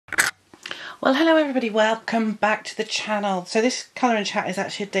Well, hello everybody, welcome back to the channel. So this colouring chat is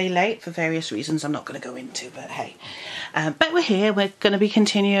actually a day late for various reasons I'm not going to go into, but hey. But we're here, we're going to be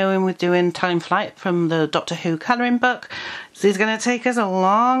continuing with doing Time Flight from the Doctor Who colouring book. This is going to take us a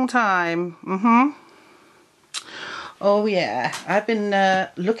long time. Oh yeah, I've been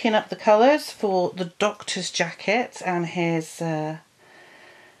looking up the colours for the Doctor's jacket and his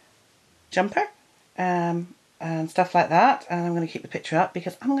jumper. And stuff like that, and I'm going to keep the picture up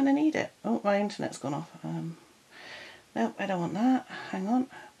because I'm going to need it. Oh, my internet's gone off. No, I don't want that. Hang on.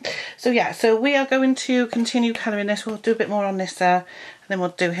 So yeah, so we are going to continue colouring this. We'll do a bit more on this, and then we'll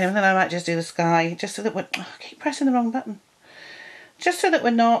do him, and then I might just do the sky, just so that we're... Oh, I keep pressing the wrong button. Just so that we're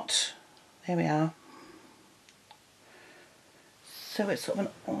not... There we are. So it's sort of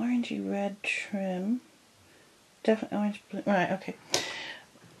an orangey red trim. Definitely orange blue. Right, okay.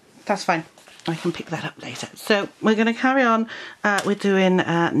 That's fine. I can pick that up later. So we're going to carry on with doing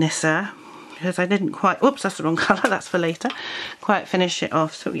Nyssa, because I didn't quite, oops, that's the wrong colour, that's for later, quite finish it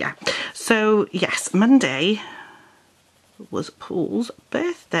off. So yeah, so yes, Monday was Paul's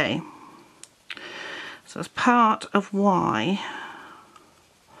birthday. So that's part of why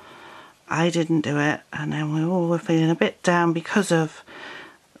I didn't do it, and then we all were feeling a bit down because of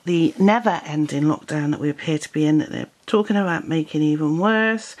the never-ending lockdown that we appear to be in, that they're talking about making even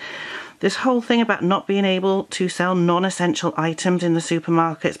worse. This whole thing about not being able to sell non-essential items in the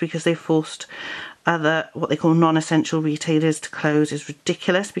supermarkets because they forced other, what they call non-essential retailers to close is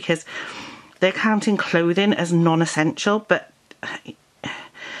ridiculous, because they're counting clothing as non-essential, but if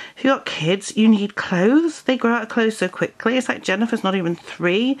you've got kids, you need clothes. They grow out of clothes so quickly. It's like Jennifer's not even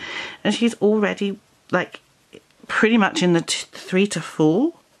 3 and she's already like pretty much in the 3 to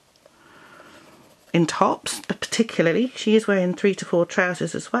 4 in tops, but particularly she is wearing 3 to 4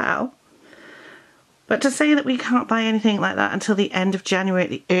 trousers as well. But to say that we can't buy anything like that until the end of January at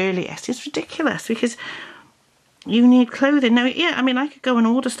the earliest is ridiculous, because you need clothing. Now, yeah, I mean, I could go and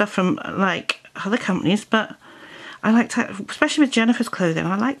order stuff from, like, other companies, but I like to, especially with Jennifer's clothing,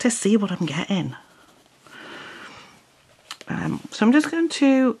 I like to see what I'm getting. So I'm just going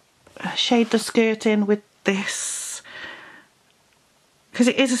to shade the skirt in with this, because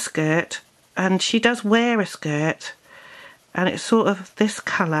it is a skirt, and she does wear a skirt, and it's sort of this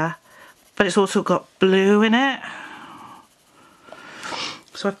colour, but it's also got blue in it.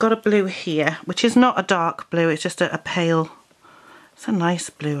 So I've got a blue here, which is not a dark blue, it's just a pale, it's a nice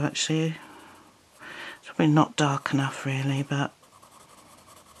blue actually. It's probably not dark enough really, but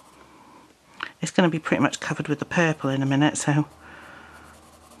it's going to be pretty much covered with the purple in a minute, so.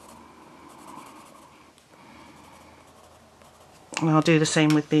 And I'll do the same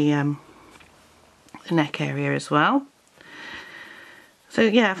with the neck area as well. So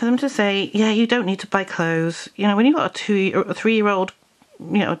yeah, for them to say, yeah, you don't need to buy clothes. You know, when you've got a 3-year-old,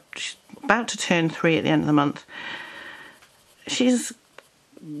 you know, she's about to turn 3 at the end of the month, she's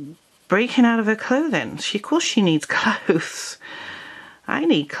breaking out of her clothing. Of course she needs clothes. I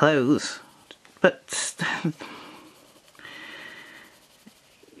need clothes. But,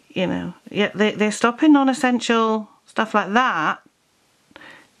 you know, yeah, they're stopping non-essential stuff like that,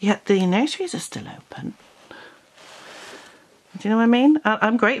 yet the nurseries are still open. Do you know what I mean?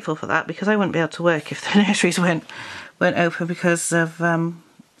 I'm grateful for that, because I wouldn't be able to work if the nurseries weren't open because of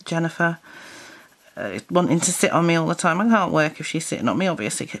Jennifer wanting to sit on me all the time. I can't work if she's sitting on me,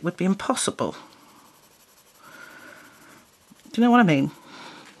 obviously. It would be impossible. Do you know what I mean?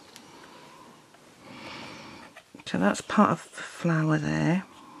 So that's part of the flower there.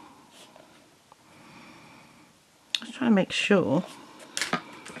 Just trying to make sure.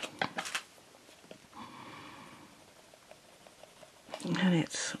 And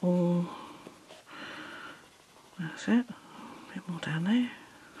it's all, that's it, a bit more down there.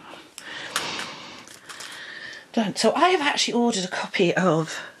 Done. So I have actually ordered a copy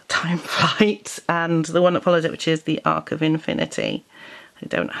of Time Flight and the one that follows it, which is the Arc of Infinity. I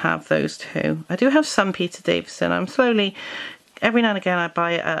don't have those two. I do have some Peter Davison. I'm slowly, every now and again I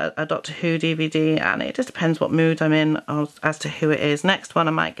buy a Doctor Who DVD, and it just depends what mood I'm in as to who it is. Next one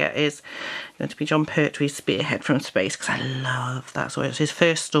I might get is going to be Jon Pertwee's Spearhead from Space, because I love that story. It's his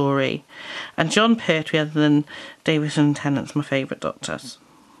first story. And Jon Pertwee, other than Davison and Tennant's my favourite Doctors.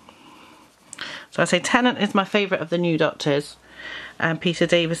 So I say Tennant is my favourite of the new Doctors, and Peter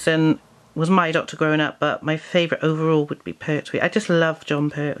Davison was my Doctor growing up, but my favourite overall would be Pertwee. I just love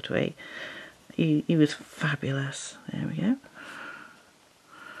Jon Pertwee. He was fabulous. There we go.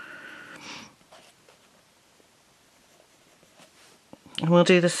 And we'll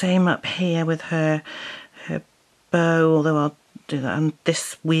do the same up here with her bow, although I'll do that on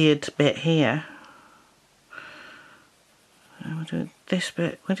this weird bit here. And we'll do this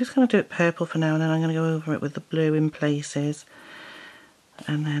bit. We're just going to do it purple for now, and then I'm going to go over it with the blue in places.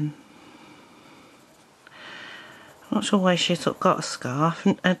 And then, I'm not sure why she sort of got a scarf.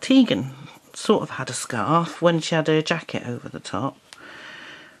 And Tegan sort of had a scarf when she had her jacket over the top.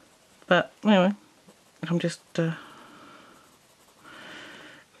 But anyway, I'm just going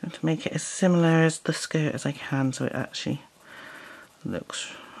to make it as similar as the skirt as I can, so it actually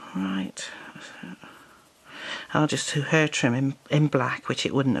looks right. I'll just do her trim in black, which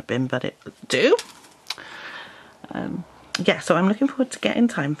it wouldn't have been, but it would do. Yeah, so I'm looking forward to getting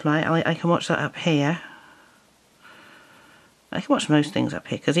Timefly. I can watch that up here. I can watch most things up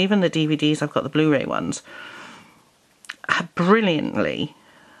here, because even the DVDs, I've got the Blu-ray ones, brilliantly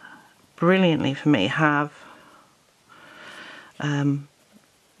for me, have a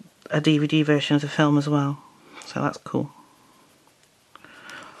DVD version of the film as well. So that's cool.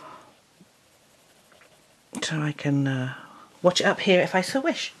 So I can watch it up here if I so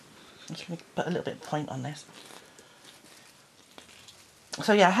wish. Just let me put a little bit of point on this.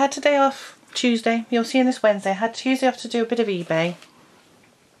 So yeah, I had today off, Tuesday. You'll see in this Wednesday. I had Tuesday off to do a bit of eBay.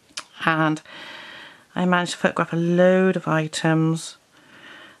 And I managed to photograph a load of items.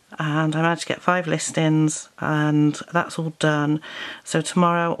 And I managed to get 5 listings. And that's all done. So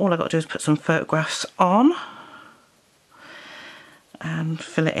tomorrow, all I've got to do is put some photographs on. And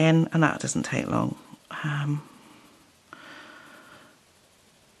fill it in. And that doesn't take long.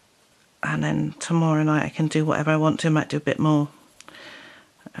 And then tomorrow night I can do whatever I want to. I might do a bit more.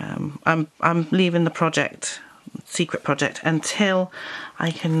 I'm leaving the project, secret project, until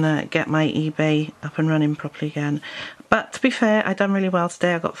I can get my eBay up and running properly again. But to be fair, I've done really well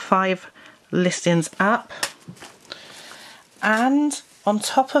today. I got 5 listings up, and on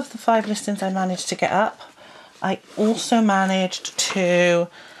top of the 5 listings I managed to get up, I also managed to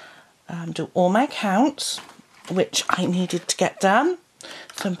do all my accounts, which I needed to get done.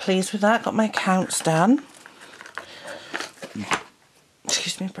 So I'm pleased with that. Got my accounts done.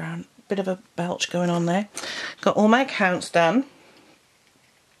 Excuse me, Brown. Bit of a belch going on there. Got all my accounts done.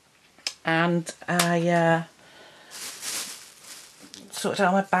 And I sorted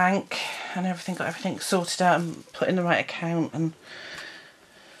out my bank and everything. Got everything sorted out and put in the right account. And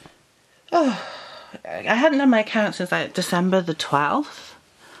oh, I hadn't done my account since like December the 12th.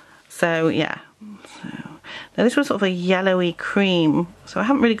 So yeah. Now this was sort of a yellowy cream, so I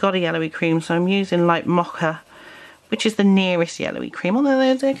haven't really got a yellowy cream, so I'm using like Mocha, which is the nearest yellowy cream,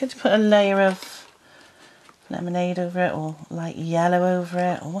 although they could put a layer of lemonade over it, or light yellow over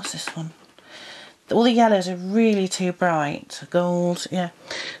it, or what's this one? All the yellows are really too bright. Gold, yeah.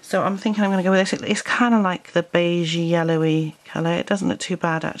 So I'm thinking I'm going to go with this. It's kind of like the beige yellowy colour. It doesn't look too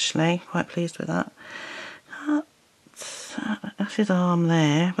bad actually, quite pleased with that. That's his arm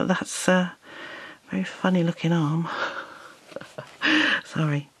there, but that's very funny looking arm.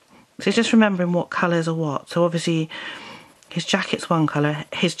 Sorry. So just remembering what colours are what. So obviously his jacket's one colour.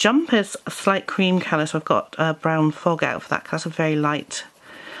 His jumper's a slight cream colour, so I've got a brown fog out for that, because that's a very light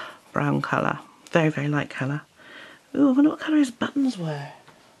brown colour. Very, very light colour. Ooh, I wonder what colour his buttons were.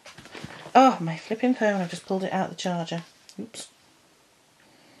 Oh, my flipping phone. I've just pulled it out of the charger. Oops.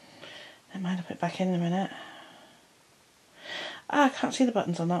 Never mind, I'll put it back in a minute. Ah, I can't see the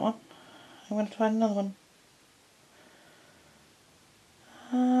buttons on that one. I'm going to find another one.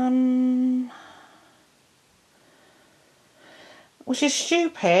 Which is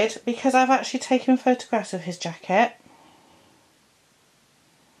stupid, because I've actually taken photographs of his jacket.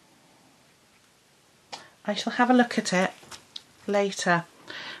 I shall have a look at it later,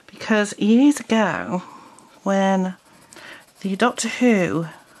 because years ago, when the Doctor Who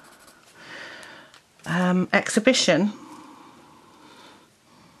exhibition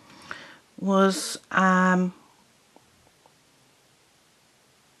was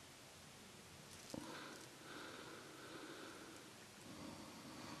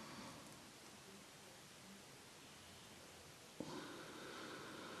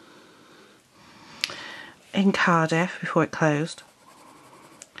in Cardiff before it closed.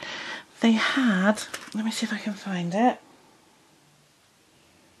 They had, let me see if I can find it.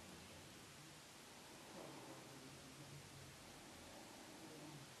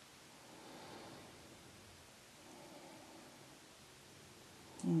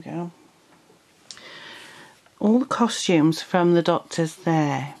 There we go. All the costumes from the Doctors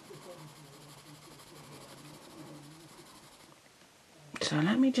there. So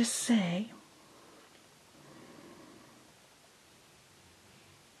let me just see.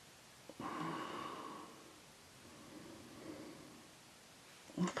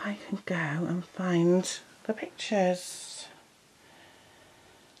 If I can go and find the pictures.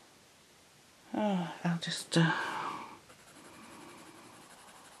 Oh, I'll just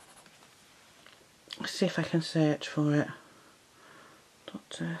Let's see if I can search for it.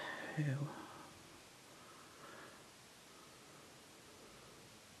 Doctor Who.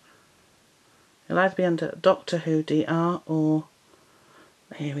 It'll either be under Doctor Who DR or...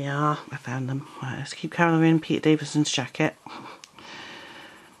 Here we are, I found them. Right, let's keep carrying Peter Davison's jacket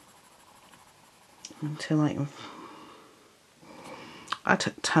until I can... I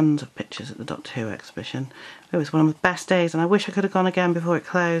took tons of pictures at the Doctor Who exhibition. It was one of the best days, and I wish I could have gone again before it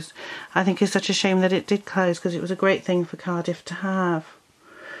closed. I think it's such a shame that it did close, because it was a great thing for Cardiff to have.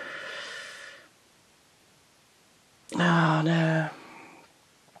 Oh no.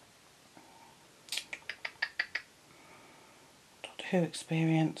 Doctor Who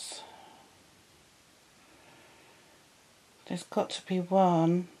experience. There's got to be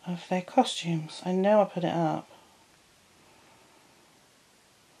one of their costumes. I know I put it up.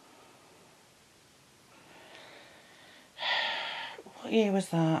 What year was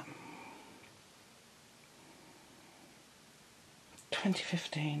that?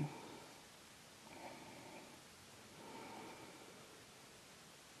 2015.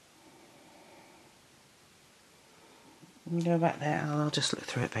 We'll go back there. I'll just look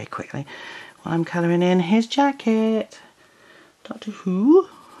through it very quickly while I'm colouring in his jacket. Doctor Who,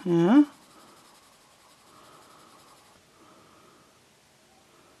 yeah.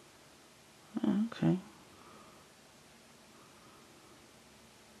 Okay.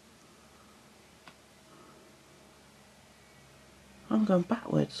 I'm going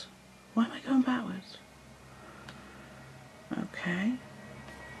backwards. Why am I going backwards? Okay.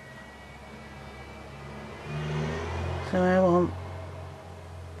 So I want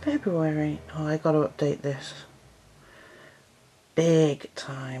February. Oh, I got to update this. Big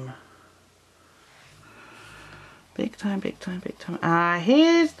time. Big time, big time, big time. Ah,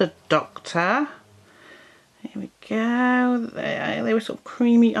 here's the Doctor. Here we go. They were sort of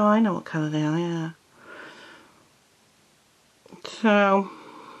creamy. Oh, I know what colour they are, yeah. So,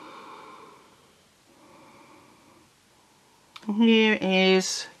 here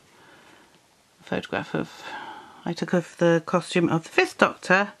is a photograph I took of the costume of the 5th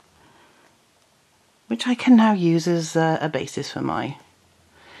Doctor, which I can now use as a basis for my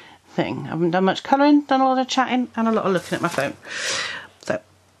thing. I haven't done much colouring, done a lot of chatting and a lot of looking at my phone. So,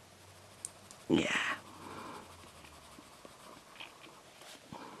 yeah.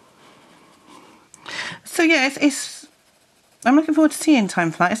 So yeah, I'm looking forward to seeing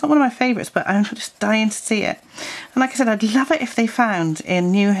Time Flight. It's not one of my favourites, but I'm just dying to see it. And like I said, I'd love it if they found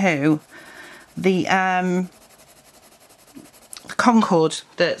in New Who the Concorde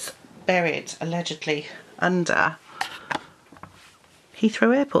that's buried allegedly under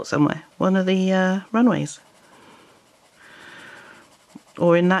Heathrow Airport somewhere, one of the runways,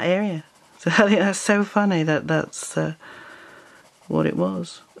 or in that area. So I think that's so funny that that's what it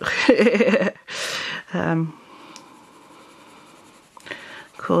was.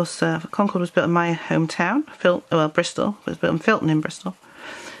 Of course, Concorde was built in my hometown, Bristol. It was built in Filton in Bristol.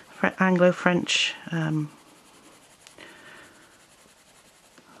 Anglo-French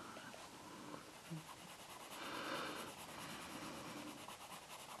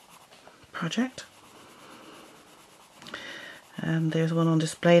project. And there's one on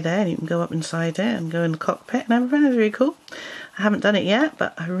display there, and you can go up inside it and go in the cockpit and everything. It's really cool. I haven't done it yet,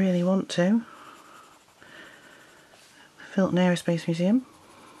 but I really want to. Filton Aerospace Museum.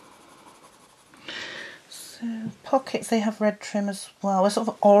 So, pockets, they have red trim as well. It's sort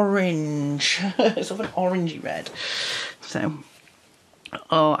of orange. It's sort of an orangey red. So,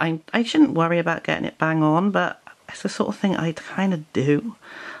 oh, I shouldn't worry about getting it bang on, but it's the sort of thing I kind of do.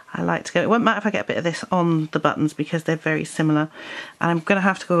 I like to go. It won't matter if I get a bit of this on the buttons because they're very similar. And I'm going to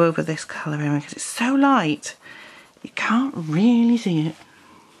have to go over this colour anyway because it's so light. You can't really see it.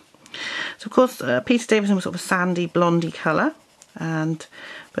 So of course Peter Davison was sort of a sandy blondie colour, and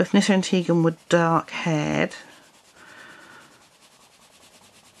both Nyssa and Tegan were dark haired.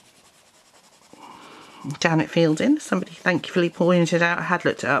 Janet Fielding, somebody thankfully pointed out. I had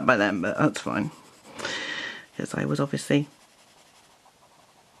looked it up by then, but that's fine because I was obviously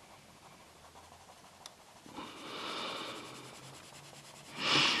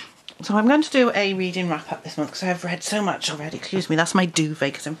So I'm going to do a reading wrap up this month because I've read so much already. Excuse me, that's my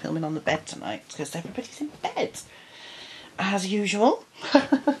duvet because I'm filming on the bed tonight because everybody's in bed as usual.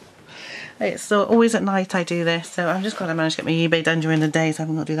 It's always at night I do this, so I'm just glad I managed to get my eBay done during the day, so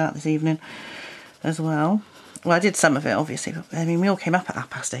I'm going to do that this evening as well. Well, I did some of it obviously, but I mean we all came up at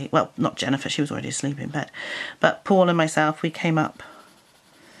 8:30. Well, not Jennifer, she was already asleep in bed, but Paul and myself, we came up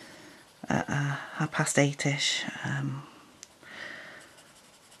at 8:30ish.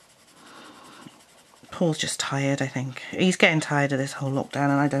 Paul's just tired, I think. He's getting tired of this whole lockdown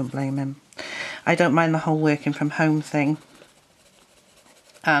and I don't blame him. I don't mind the whole working from home thing,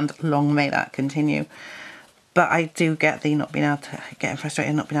 and long may that continue. But I do get the not being able to, getting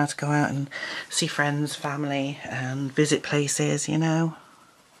frustrated, not being able to go out and see friends, family, and visit places, you know.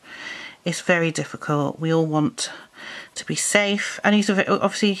 It's very difficult. We all want to be safe. And he's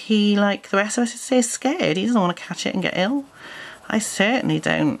obviously, he, like the rest of us, is scared. He doesn't want to catch it and get ill. I certainly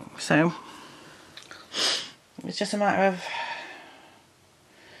don't. So it's just a matter of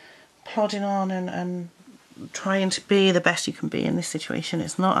plodding on and trying to be the best you can be in this situation.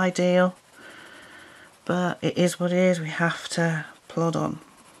 It's not ideal, but it is what it is. We have to plod on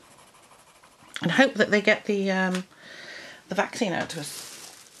and hope that they get the vaccine out to us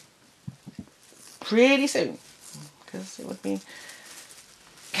really soon, because it would be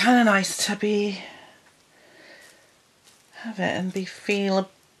kind of nice to have it and feel a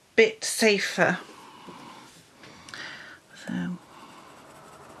bit safer. So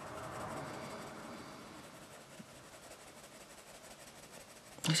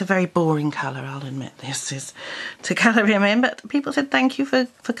it's a very boring colour, I'll admit. This is to colour him in, but people said thank you for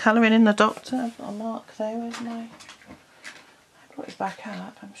colouring in the Doctor. I've got a mark there, where's my... I brought it back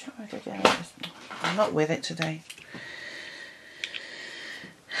up, I'm sure I did, yeah. I'm not with it today.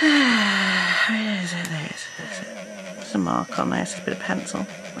 Where is it? There it is. There's a mark on there, it's a bit of pencil.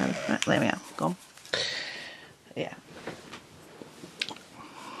 There we are, gone. Yeah.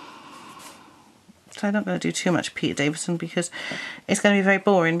 So I'm not going to do too much Peter Davison because it's going to be very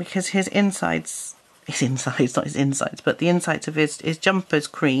boring, because his insides, not his insides, but the insides of his jumper's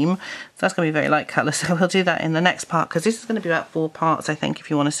cream. So that's going to be very light colour. So we'll do that in the next part, because this is going to be about 4 parts, I think,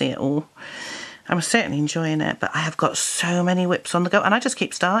 if you want to see it all. I'm certainly enjoying it, but I have got so many whips on the go and I just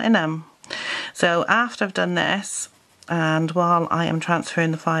keep starting them. So after I've done this, and while I am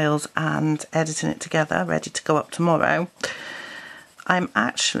transferring the files and editing it together, ready to go up tomorrow, I'm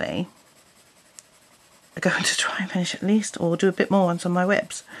actually going to try and finish at least, or do a bit more on some of my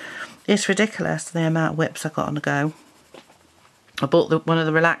whips. It's ridiculous the amount of whips I've got on the go. I bought one of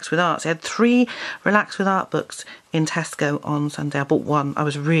the Relax with Arts. I had 3 Relax with Art books in Tesco on Sunday. I bought one. I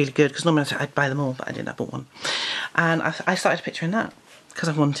was really good, because normally I'd buy them all, but I didn't. I bought one. And I started picturing that, because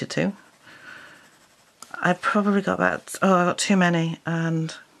I wanted to. I probably got about, I got too many,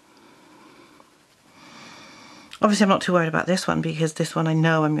 and obviously I'm not too worried about this one, because this one I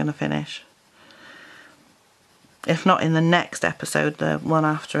know I'm going to finish. If not in the next episode, the one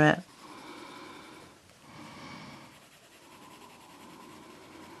after it.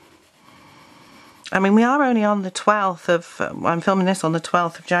 I mean, we are only on the 12th of, I'm filming this on the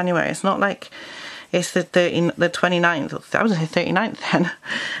 12th of January. It's not like it's the 29th, I was going to say 39th then.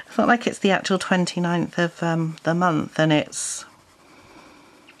 It's not like it's the actual 29th of the month, and it's,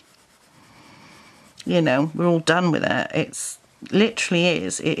 you know, we're all done with it. It's literally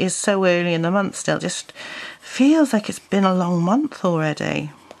it is so early in the month still. It just feels like it's been a long month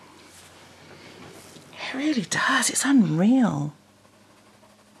already. It really does. It's unreal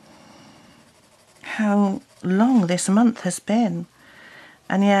how long this month has been.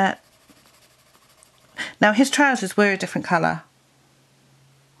 And yet, now his trousers were a different colour,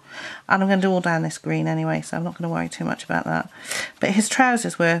 and I'm going to do all down this green anyway, so I'm not going to worry too much about that. But his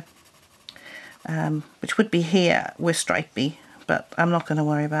trousers were, which would be here, were stripy, but I'm not going to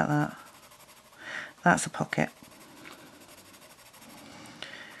worry about that. That's a pocket.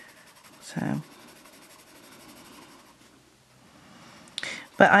 So,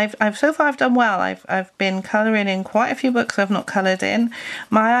 but I've so far I've done well. I've been colouring in quite a few books I've not coloured in.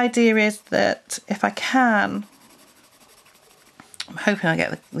 My idea is that if I can, I'm hoping I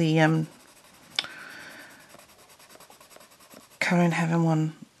get the Colour in Heaven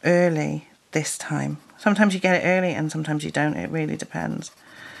one early this time. Sometimes you get it early and sometimes you don't. It really depends.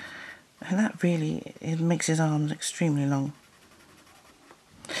 And that really, it makes his arms extremely long.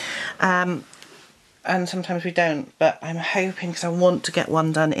 And sometimes we don't, but I'm hoping, because I want to get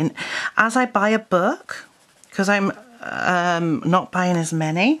one done in as I buy a book, because I'm not buying as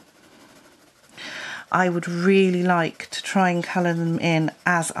many. I would really like to try and colour them in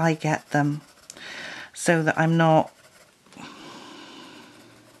as I get them, so that I'm not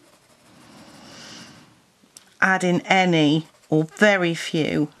adding any or very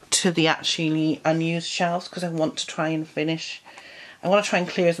few to the actually unused shelves, because I want to try and finish. I want to try and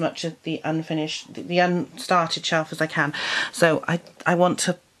clear as much of the unfinished, the unstarted shelf as I can. So I want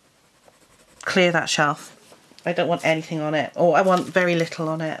to clear that shelf. I don't want anything on it, or I want very little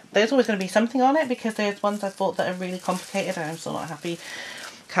on it. There's always going to be something on it, because there's ones I've bought that are really complicated and I'm still not happy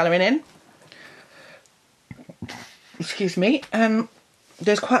colouring in. Excuse me.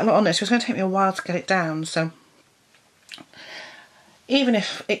 There's quite a lot on this, so it's going to take me a while to get it down. So even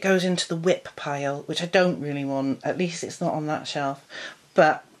if it goes into the whip pile, which I don't really want, at least it's not on that shelf.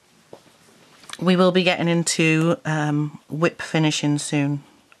 But we will be getting into whip finishing soon.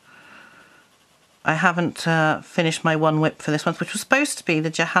 I haven't finished my one whip for this month, which was supposed to be the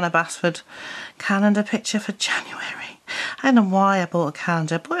Johanna Basford calendar picture for January. I don't know why I bought a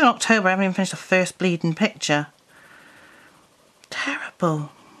calendar. I bought it in October. I haven't even finished the first bleeding picture.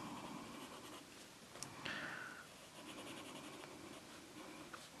 Terrible.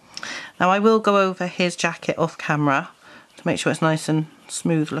 Now I will go over his jacket off camera to make sure it's nice and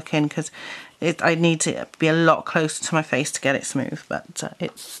smooth looking, because I need to be a lot closer to my face to get it smooth, but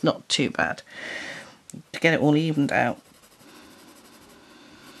it's not too bad to get it all evened out.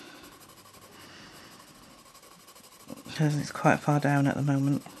 Because it's quite far down at the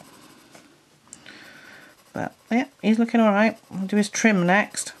moment. But yeah, he's looking alright. I'll do his trim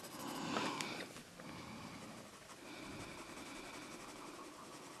next.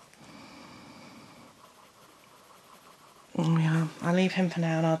 Yeah, I'll leave him for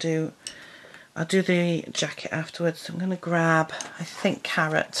now, and I'll do the jacket afterwards. I'm going to grab, I think,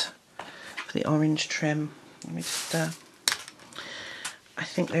 Carrot for the orange trim. Let me just, I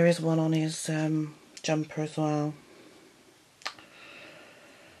think there is one on his jumper as well.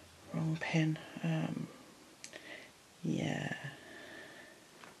 Wrong pin. Yeah.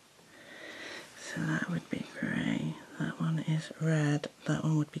 So that would be grey. That one is red. That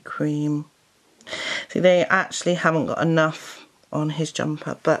one would be cream. See, they actually haven't got enough on his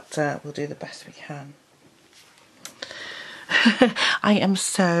jumper, but we'll do the best we can. I am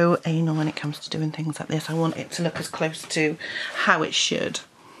so anal when it comes to doing things like this. I want it to look as close to how it should,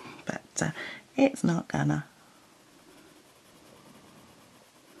 but it's not gonna.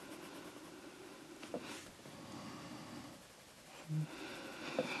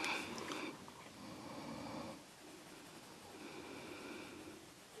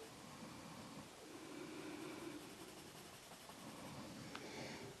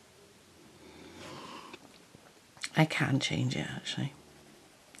 I can change it actually.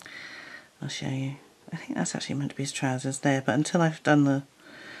 I'll show you. I think that's actually meant to be his trousers there, but until I've done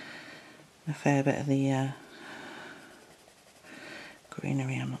a fair bit of the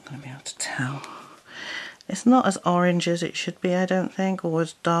greenery, I'm not going to be able to tell. It's not as orange as it should be, I don't think, or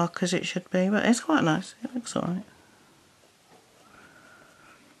as dark as it should be, but it's quite nice. It looks alright.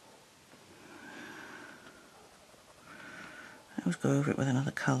 I always go over it with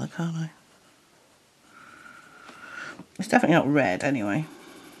another colour, can't I? It's definitely not red anyway.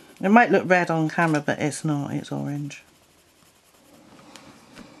 It might look red on camera, but it's not, it's orange.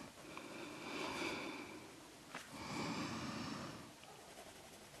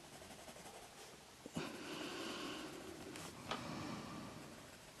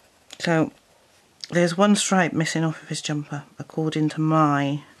 So there's one stripe missing off of his jumper according to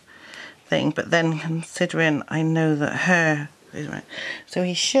my thing, but then considering I know that her is right, so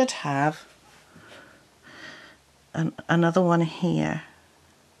he should have another one here.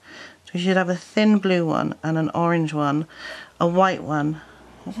 So he should have a thin blue one and an orange one, a white one.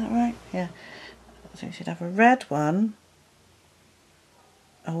 Is that right? Yeah. So he should have a red one,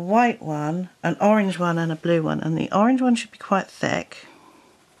 a white one, an orange one and a blue one, and the orange one should be quite thick.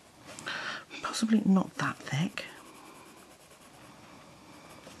 Possibly not that thick.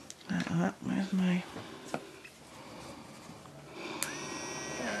 Where's my...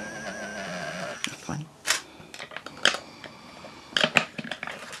 That's fine.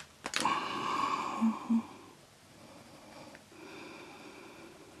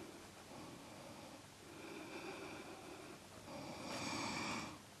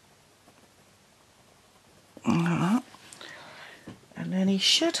 And then he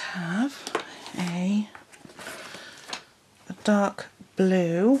should have a dark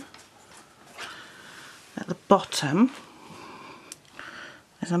blue at the bottom,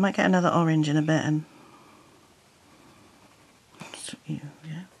 as I might get another orange in a bit, and yeah.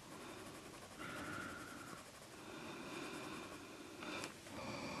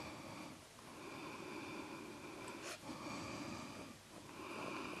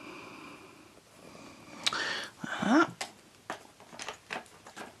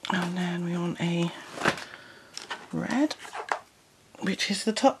 And then we want a red, which is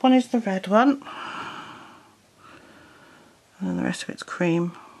the top one is the red one, and then the rest of it's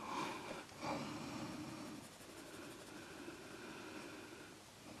cream.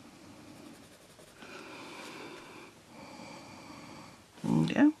 There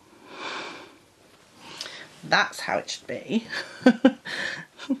we go. That's how it should be.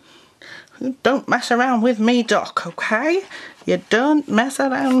 Don't mess around with me, Doc, okay? You don't mess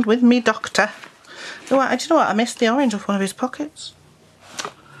around with me, Doctor. Oh, do you know what? I missed the orange off one of his pockets.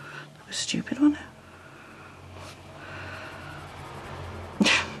 a stupid one.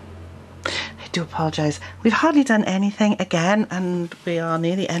 I do apologise. We've hardly done anything again, and we are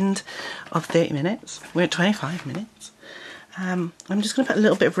near the end of 30 minutes. We're at 25 minutes. I'm just going to put a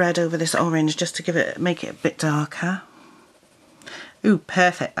little bit of red over this orange just to make it a bit darker. Ooh,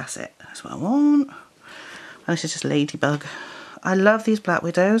 perfect, that's it. That's what I want. And this is just Ladybug. I love these Black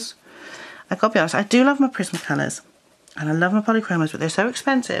Widows. I've got to be honest, I do love my Prismacolors and I love my Polychromos, but they're so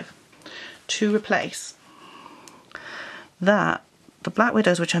expensive to replace that the Black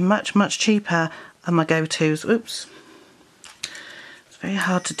Widows, which are much, much cheaper, are my go-tos. Oops. It's very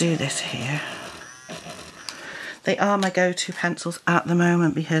hard to do this here. They are my go-to pencils at the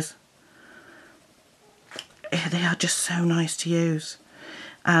moment because they are just so nice to use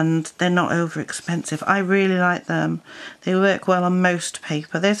and they're not over expensive. I really like them. They work well on most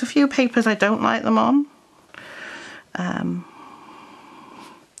paper. There's a few papers I don't like them on,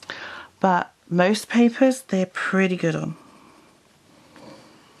 but most papers they're pretty good on.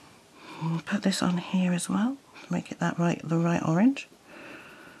 I'll put this on here as well to make it the right orange.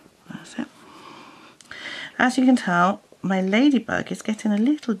 That's it. As you can tell, my Ladybug is getting a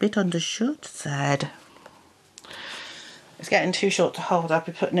little bit on the short side. It's getting too short to hold. I'll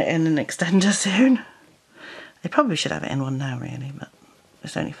be putting it in an extender soon. They probably should have it in one now really, but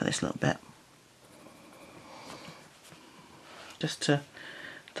it's only for this little bit. Just to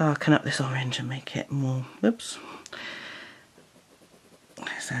darken up this orange and make it more, whoops.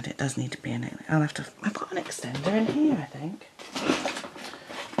 I said it does need to be in it. I've got an extender in here, I think.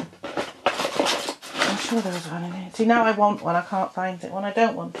 I'm sure there was one in here. See, now I want one, I can't find it. When I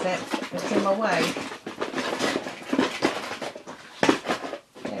don't want it, it's in my way.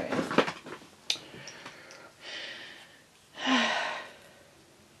 There it is.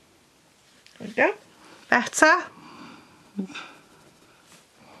 There we go. Better.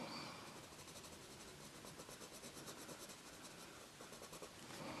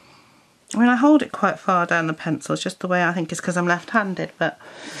 I mean, I hold it quite far down the pencil. It's just the way I think it's because I'm left-handed, but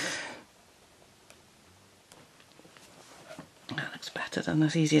that looks better and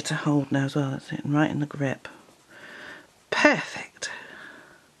that's easier to hold now as well. It's sitting right in the grip. Perfect.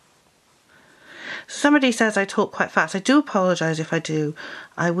 Somebody says I talk quite fast. I do apologise if I do.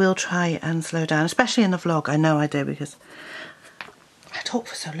 I will try and slow down, especially in the vlog. I know I do because I talk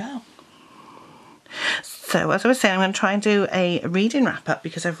for so long. So as I was saying, I'm going to try and do a reading wrap up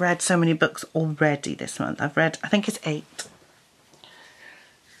because I've read so many books already this month. I've read, I think it's 8.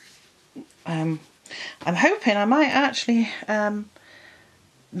 I'm hoping I might actually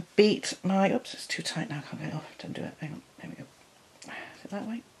beat my, oops, it's too tight now, I can't get it off, don't do it, hang on, there we go. Is it that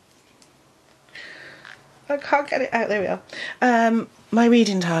way? I can't get it out, there we are. My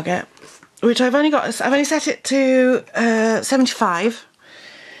reading target, which I've only set it to 75.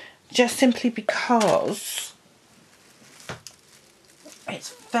 Just simply because it's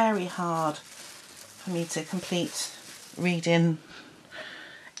very hard for me to complete reading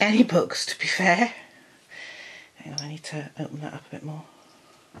any books, to be fair. Hang on, I need to open that up a bit more.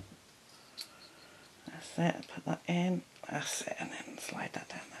 That's it, put that in, that's it, and then slide that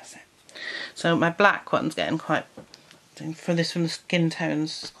down, that's it. So my black one's getting quite, from the Skin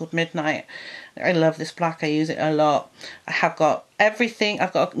Tones, it's called Midnight. I love this black, I use it a lot. I have got everything,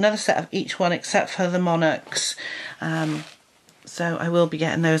 I've got another set of each one except for the Monarchs. So I will be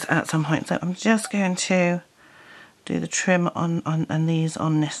getting those at some point. So I'm just going to do the trim on these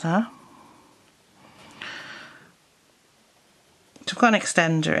on Nissa. So I've got an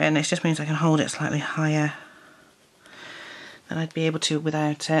extender in, it just means I can hold it slightly higher than I'd be able to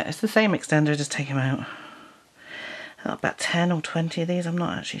without it. It's the same extender, just take them out. I've got about 10 or 20 of these, I'm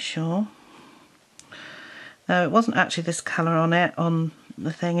not actually sure. No, it wasn't actually this colour on it, on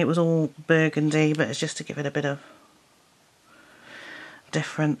the thing, it was all burgundy, but it's just to give it a bit of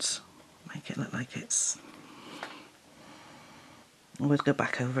difference. Make it look like it's... Always go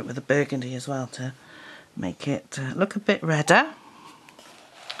back over it with the burgundy as well to make it look a bit redder.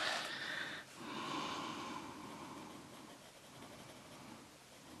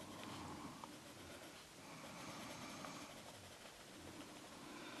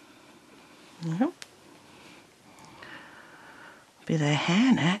 Be their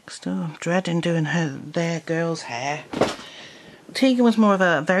hair next. Oh, I'm dreading doing their girl's hair. Tegan was more of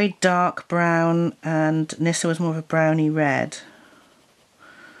a very dark brown and Nissa was more of a browny red.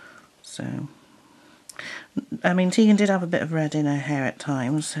 So, I mean, Tegan did have a bit of red in her hair at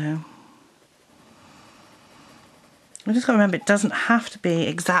times, so. I just got to remember, it doesn't have to be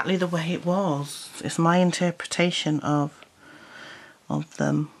exactly the way it was. It's my interpretation of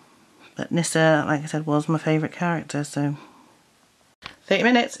them. But Nissa, like I said, was my favourite character, so. 30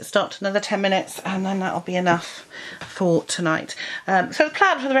 minutes, it stopped, another 10 minutes, and then that'll be enough for tonight. So the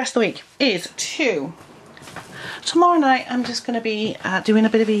plan for the rest of the week is tomorrow night I'm just going to be doing a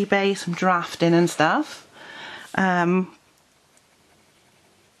bit of eBay, some drafting and stuff. Yeah,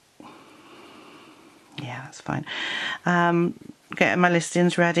 that's fine. Getting my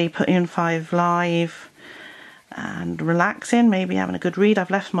listings ready, putting in 5 live, and relaxing, maybe having a good read.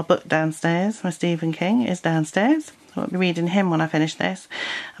 I've left my book downstairs. My Stephen King is downstairs. I won't be reading him when I finish this.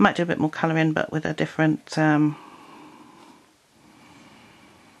 I might do a bit more colouring, but with a different...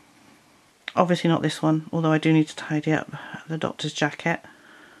 obviously not this one, although I do need to tidy up the doctor's jacket.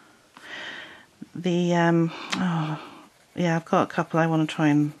 The... oh, yeah, I've got a couple I want to try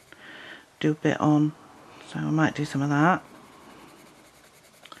and do a bit on. So I might do some of that.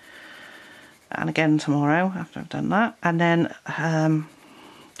 And again tomorrow after I've done that. And then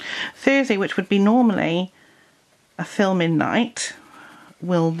Thursday, which would be normally a filming night,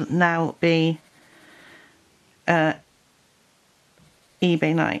 will now be eBay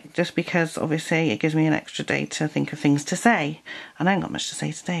night, just because obviously it gives me an extra day to think of things to say. And I ain't got much to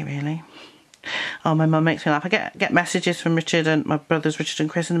say today, really. Oh, my mum makes me laugh. I get messages from Richard and my brothers, Richard and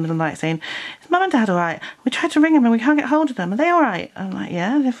Chris, in the middle of the night saying, "Is Mum and Dad alright? We tried to ring them and we can't get hold of them. Are they alright?" I'm like,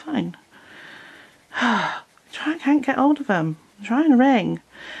 "Yeah, they're fine." I can't get hold of them. I'm trying to ring.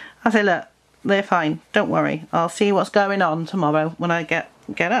 I say, "Look, they're fine. Don't worry. I'll see what's going on tomorrow when I get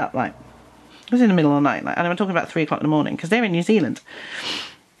up." Like, it was in the middle of the night, like, and I'm talking about 3 o'clock in the morning because they're in New Zealand.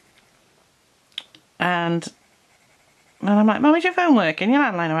 And I'm like, "Mum, is your phone working? Your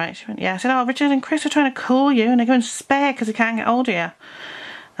landline alright?" She went, "Yeah." I said, "Oh, Richard and Chris are trying to call you and they're going spare because they can't get hold of you."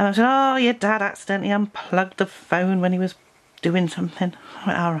 And I said, "Oh, your dad accidentally unplugged the phone when he was doing something." I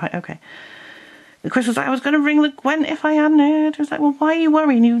went, "All right, okay." And Chris was like, "I was going to ring the Gwent if I hadn't heard." I was like, "Well, why are you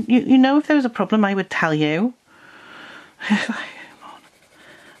worrying? You know if there was a problem, I would tell you." Like, come on.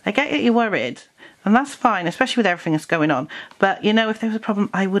 I get that you're worried, and that's fine, especially with everything that's going on. But, you know, if there was a problem,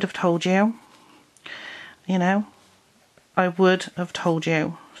 I would have told you. You know? I would have told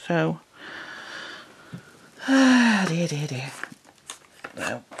you. So, dear.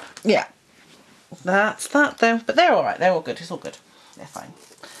 So, yeah. That's that, though. But they're alright. They're all good. It's all good. They're fine.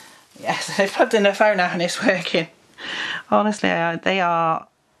 Yes, they've plugged in their phone now and it's working. Honestly, they are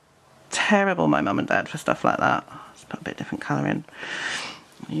terrible, my mum and dad, for stuff like that. Let's put a bit different colour in.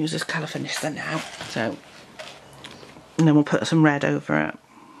 I'll use this colour finisher now. So, and then we'll put some red over it.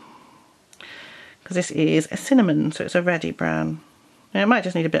 Because this is a cinnamon, so it's a reddy brown. It might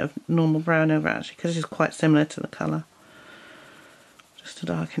just need a bit of normal brown over it, actually, because this is quite similar to the colour. Just to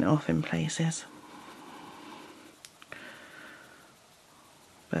darken it off in places.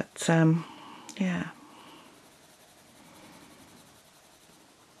 But, yeah.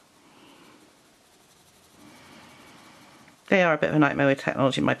 They are a bit of a nightmare with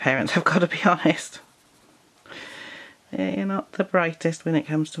technology, my parents, I've got to be honest. They're not the brightest when it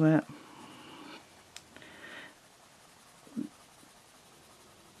comes to it.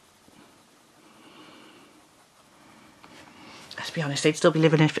 Let's be honest, they'd still be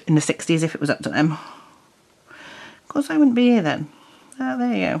living in the 60s if it was up to them. Of course I wouldn't be here then.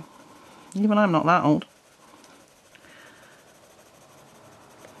 There you go. Even I'm not that old.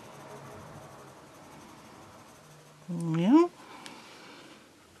 Yeah.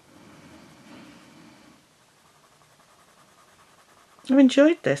 I've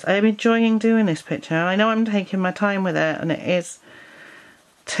enjoyed this. I'm enjoying doing this picture. I know I'm taking my time with it and it is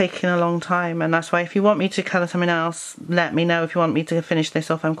taking a long time, and that's why if you want me to colour something else, let me know. If you want me to finish this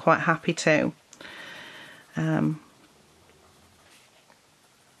off, I'm quite happy to.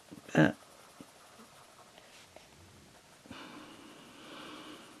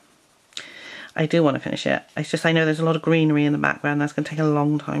 I do want to finish it. It's just I know there's a lot of greenery in the background. That's going to take a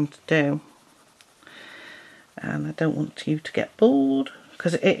long time to do. And I don't want you to get bored.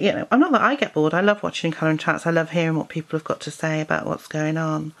 Because, you know, I'm not that I get bored. I love watching colouring chats. I love hearing what people have got to say about what's going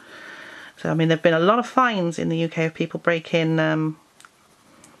on. So, I mean, there have been a lot of fines in the UK of people breaking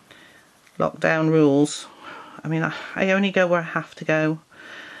lockdown rules. I mean, I only go where I have to go.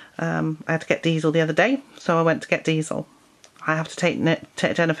 I had to get Diesel the other day, so I went to get Diesel. I have to take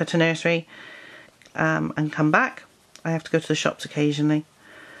Jennifer to nursery and come back. I have to go to the shops occasionally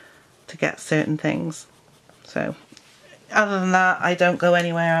to get certain things. So, other than that, I don't go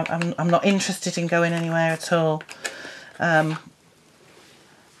anywhere. I'm not interested in going anywhere at all. Not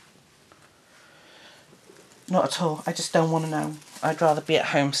at all. I just don't want to know. I'd rather be at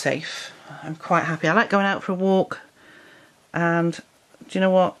home safe. I'm quite happy. I like going out for a walk. And do you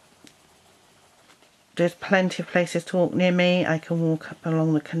know what? There's plenty of places to walk near me. I can walk up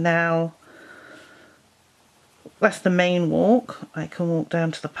along the canal. that's the main walk. I can walk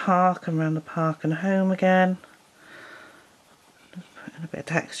down to the park and around the park and home again. Just putting a bit of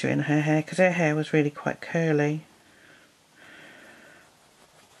texture in her hair because her hair was really quite curly.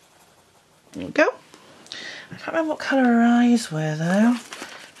 There we go. I can't remember what colour her eyes were though,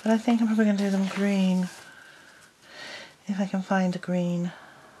 but I think I'm probably going to do them green. If I can find a green.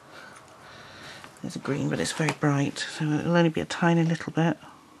 There's a green, but it's very bright, so it'll only be a tiny little bit.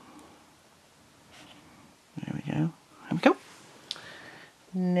 There we go. There we go.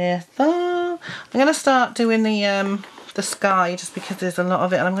 I'm going to start doing the sky just because there's a lot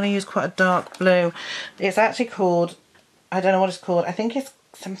of it, and I'm going to use quite a dark blue. It's actually called, I don't know what it's called. I think it's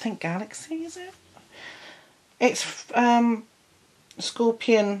something Galaxy, is it? It's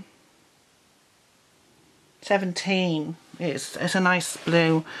Scorpion 17. It's a nice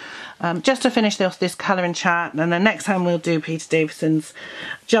blue. Just to finish this colouring chart, and then next time we'll do Peter Davison's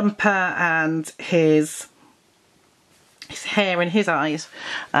jumper and his hair and his eyes.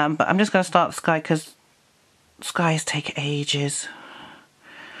 But I'm just going to start the sky because skies take ages.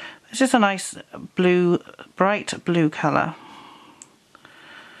 It's just a nice blue, bright blue colour.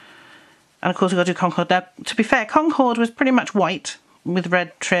 And of course we've got to do Concorde. Now, to be fair, Concorde was pretty much white with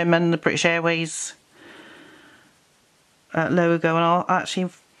red trim and the British Airways logo, and I'll actually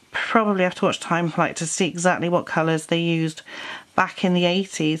probably have to watch Time Flight to see exactly what colours they used back in the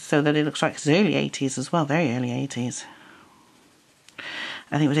 80s so that it looks like it's early 80s as well, very early 80s.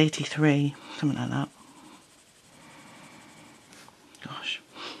 I think it was 83, something like that. Gosh.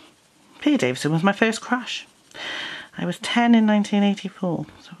 Peter Davison was my first crush. I was 10 in 1984,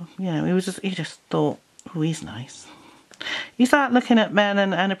 so you know, he just thought, oh, he's nice. You start looking at men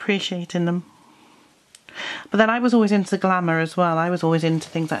and appreciating them. But then I was always into glamour as well. I was always into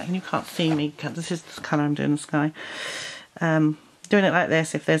things like, and you can't see me, this is the colour I'm doing in the sky. Doing it like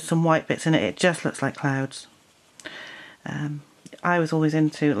this, if there's some white bits in it, it just looks like clouds. I was always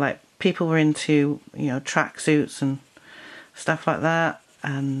into, like, people were into, you know, tracksuits and stuff like that.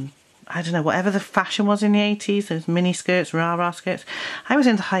 And I don't know, whatever the fashion was in the 80s, those mini skirts, rah-rah skirts. I was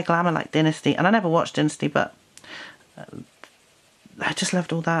into high glamour like Dynasty, and I never watched Dynasty, but I just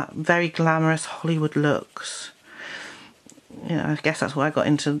loved all that very glamorous Hollywood looks. You know, I guess that's why I got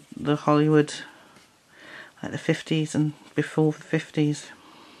into the Hollywood, like the 50s and before the 50s,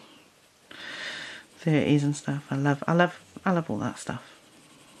 30s and stuff. I love all that stuff.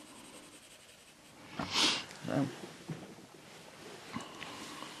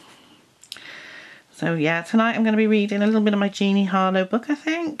 So yeah, tonight I'm going to be reading a little bit of my Jeannie Harlow book, I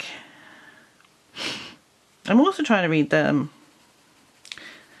think. I'm also trying to read the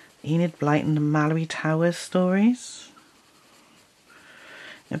Enid Blyton and Mallory Towers stories.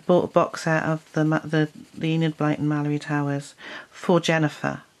 I bought a box set of the Enid Blyton Mallory Towers for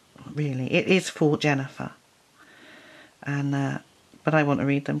Jennifer. Really, it is for Jennifer. And but I want to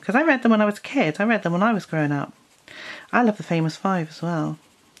read them because I read them when I was a kid. I read them when I was growing up. I love the Famous Five as well,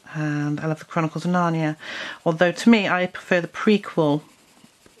 and I love the Chronicles of Narnia. Although to me, I prefer the prequel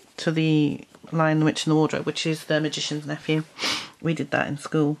to the Lion, the Witch and the Wardrobe, which is The Magician's Nephew. We did that in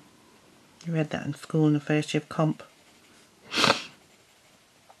school. We read that in school in the first year of comp.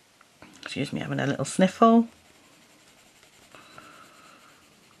 Excuse me, having a little sniffle.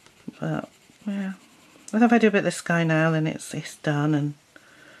 But yeah, I think if I do a bit of the sky now, then it's done. And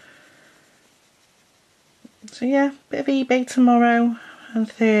so yeah, bit of eBay tomorrow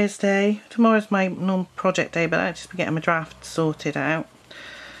and Thursday. Tomorrow's my normal project day, but I'll just be getting my draft sorted out.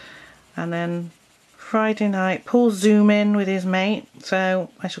 And then Friday night, Paul's Zooming with his mate, so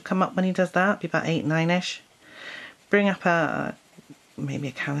I shall come up when he does that, be about 8, 9ish. Bring up maybe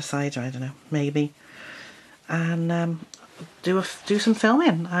a can of cider, I don't know, maybe. And do some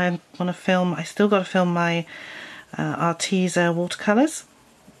filming. I want to film, I still got to film my Arteza watercolours.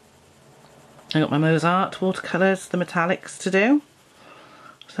 I got my Mozart watercolours, the metallics to do.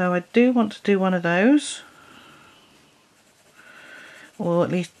 So I do want to do one of those. Or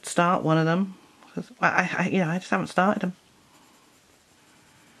at least start one of them. I just haven't started them.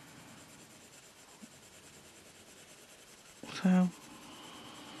 So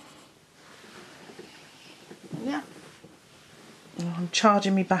yeah, I'm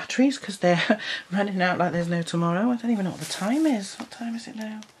charging my batteries because they're running out like there's no tomorrow. I don't even know what the time is. What time is it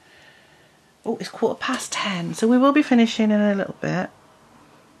now? Oh, it's 10:15, so we will be finishing in a little bit.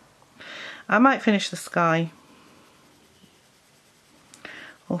 I might finish the sky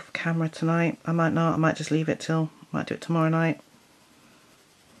off camera tonight. I might not. I might just leave it might do it tomorrow night.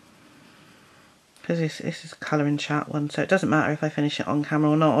 Because this is a colouring chat one, so it doesn't matter if I finish it on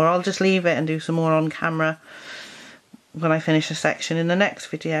camera or not. Or I'll just leave it and do some more on camera when I finish a section in the next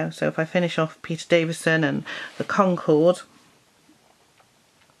video. So if I finish off Peter Davison and the Concorde,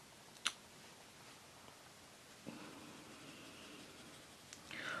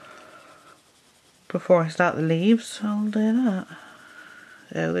 before I start the leaves, I'll do that.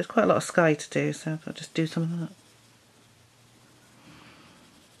 Oh, there's quite a lot of sky to do, so I'll just do some of that.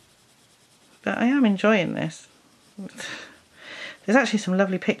 But I am enjoying this. There's actually some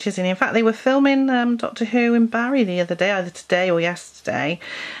lovely pictures in here. In fact, they were filming Doctor Who in Barry the other day, either today or yesterday,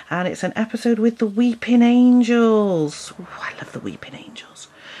 and it's an episode with the Weeping Angels. Ooh, I love the Weeping Angels.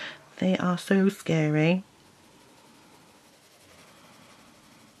 They are so scary.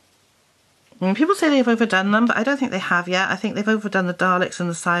 And people say they've overdone them, but I don't think they have yet. I think they've overdone the Daleks and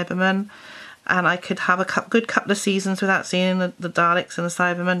the Cybermen, and I could have a good couple of seasons without seeing the Daleks and the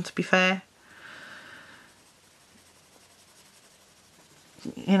Cybermen, to be fair.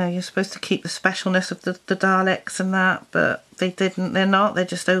 You know, you're supposed to keep the specialness of the Daleks and that, but they didn't. They're not. They're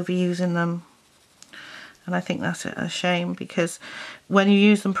just overusing them. And I think that's a shame, because when you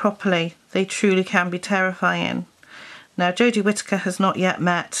use them properly, they truly can be terrifying. Now, Jodie Whittaker has not yet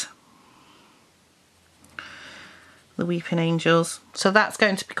met the Weeping Angels, so that's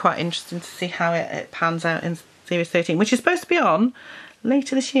going to be quite interesting to see how it pans out in Series 13, which is supposed to be on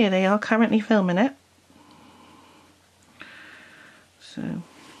later this year. They are currently filming it. So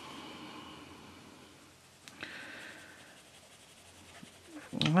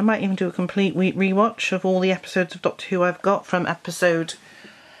I might even do a complete rewatch of all the episodes of Doctor Who I've got from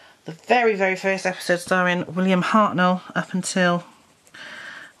the very, very first episode starring William Hartnell up until,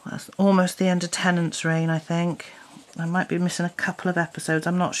 well, almost the end of Tennant's reign, I think. I might be missing a couple of episodes,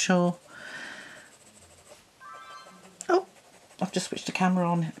 I'm not sure. Oh, I've just switched the camera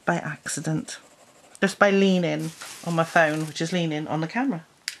on by accident. Just by leaning on my phone, which is leaning on the camera.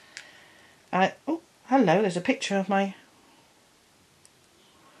 Oh, hello, there's a picture of my...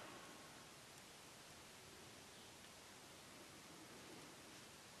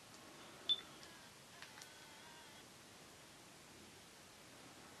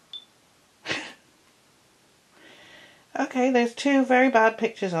 Okay, there's two very bad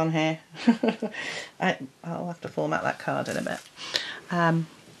pictures on here. I'll have to format that card in a bit.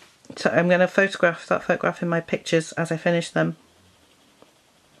 So I'm going to start photographing my pictures as I finish them.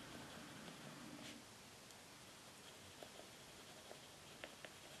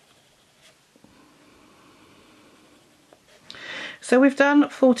 So we've done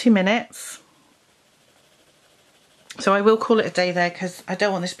 40 minutes. So I will call it a day there, because I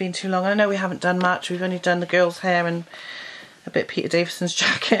don't want this being too long. I know we haven't done much. We've only done the girl's hair and a bit of Peter Davison's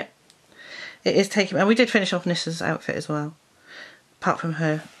jacket. It is taking... And we did finish off Nissa's outfit as well, apart from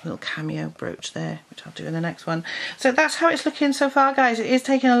her little cameo brooch there, which I'll do in the next one. So that's how it's looking so far, guys. It is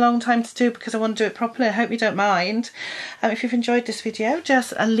taking a long time to do because I want to do it properly. I hope you don't mind. If you've enjoyed this video,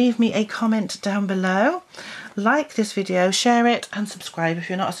 just leave me a comment down below. Like this video, share it, and subscribe if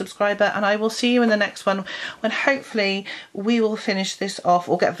you're not a subscriber. And I will see you in the next one, when hopefully we will finish this off,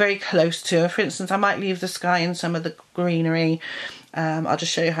 or get very close to. For instance, I might leave the sky and some of the greenery. I'll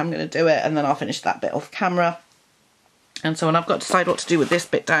just show you how I'm going to do it, and then I'll finish that bit off camera. And so on, I've got to decide what to do with this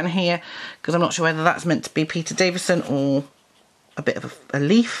bit down here, because I'm not sure whether that's meant to be Peter Davison or a bit of a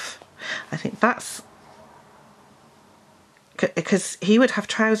leaf. I think that's... because he would have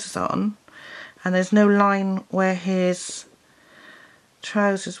trousers on, and there's no line where his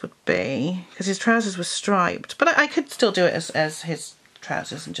trousers would be, because his trousers were striped. But I could still do it as his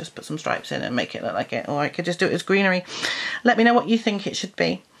trousers and just put some stripes in and make it look like it, or I could just do it as greenery. Let me know what you think it should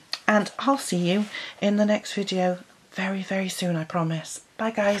be, and I'll see you in the next video very, very soon, I promise. Bye,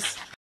 guys.